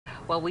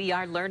Well, we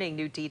are learning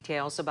new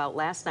details about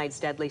last night's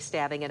deadly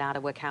stabbing in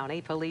Ottawa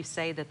County. Police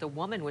say that the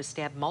woman was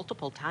stabbed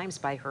multiple times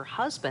by her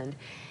husband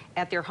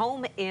at their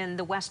home in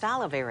the West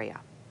Olive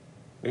area.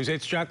 News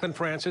 8's Jacqueline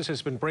Francis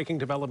has been breaking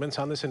developments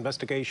on this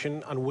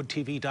investigation on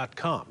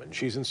woodtv.com, and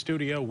she's in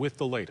studio with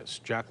the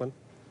latest. Jacqueline?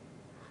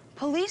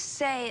 Police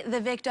say the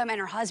victim and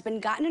her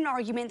husband got in an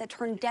argument that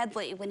turned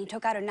deadly when he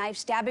took out a knife,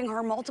 stabbing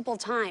her multiple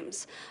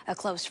times. A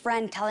close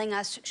friend telling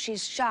us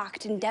she's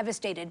shocked and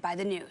devastated by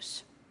the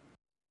news.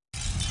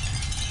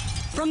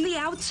 From the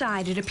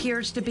outside, it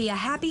appears to be a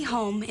happy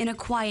home in a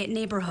quiet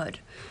neighborhood.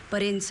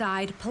 But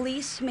inside,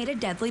 police made a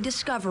deadly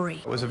discovery.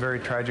 It was a very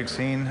tragic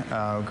scene,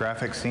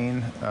 graphic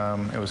scene.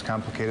 It was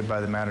complicated by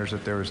the matters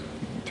that there was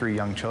 3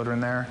 young children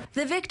there.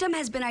 The victim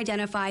has been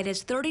identified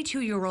as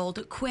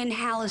 32-year-old Quinn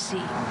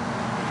Hallisey.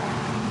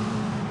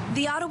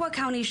 The Ottawa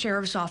County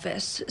Sheriff's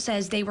Office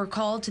says they were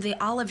called to the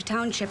Olive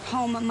Township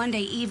home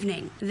Monday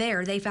evening.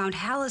 There, they found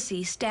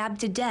Hallisey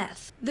stabbed to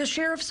death. The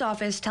Sheriff's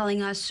Office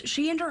telling us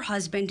she and her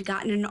husband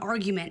got in an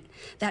argument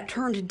that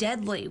turned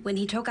deadly when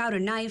he took out a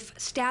knife,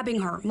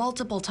 stabbing her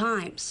multiple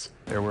times.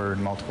 There were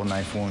multiple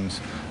knife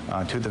wounds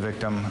to the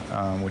victim,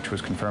 which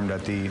was confirmed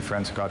at the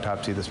forensic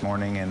autopsy this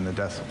morning, and the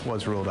death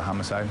was ruled a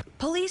homicide.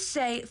 Police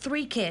say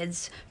 3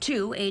 kids,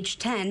 2 aged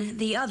 10,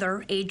 the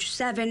other aged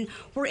 7,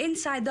 were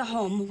inside the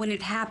home when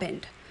it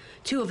happened.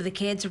 2 of the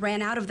kids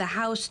ran out of the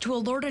house to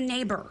alert a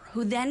neighbor,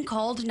 who then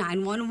called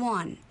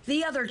 911.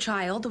 The other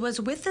child was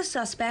with the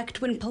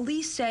suspect when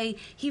police say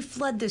he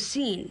fled the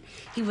scene.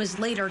 He was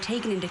later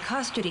taken into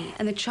custody,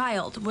 and the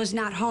child was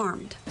not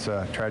harmed. It's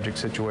a tragic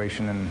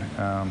situation,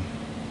 and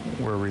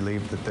we're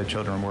relieved that the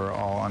children were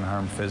all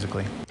unharmed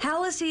physically.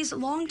 Hallisey's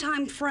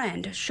longtime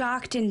friend,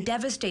 shocked and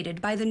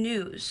devastated by the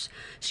news,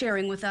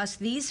 sharing with us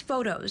these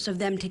photos of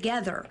them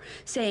together,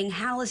 saying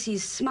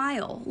Hallisey's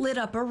smile lit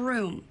up a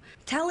room,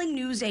 telling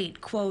News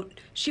 8, quote,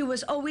 "She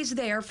was always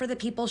there for the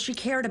people she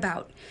cared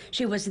about.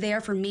 She was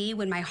there for me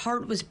when my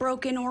heart was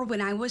broken or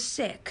when I was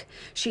sick.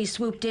 She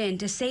swooped in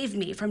to save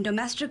me from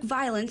domestic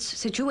violence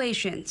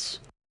situations."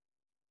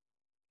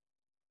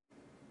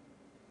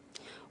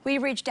 We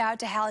reached out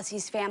to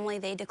Hallisey's family.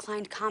 They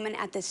declined comment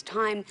at this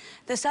time.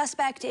 The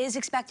suspect is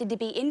expected to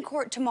be in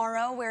court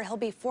tomorrow, where he'll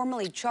be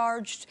formally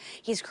charged.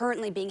 He's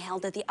currently being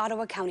held at the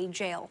Ottawa County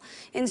Jail.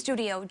 In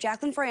studio,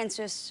 Jacqueline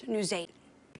Francis, News 8.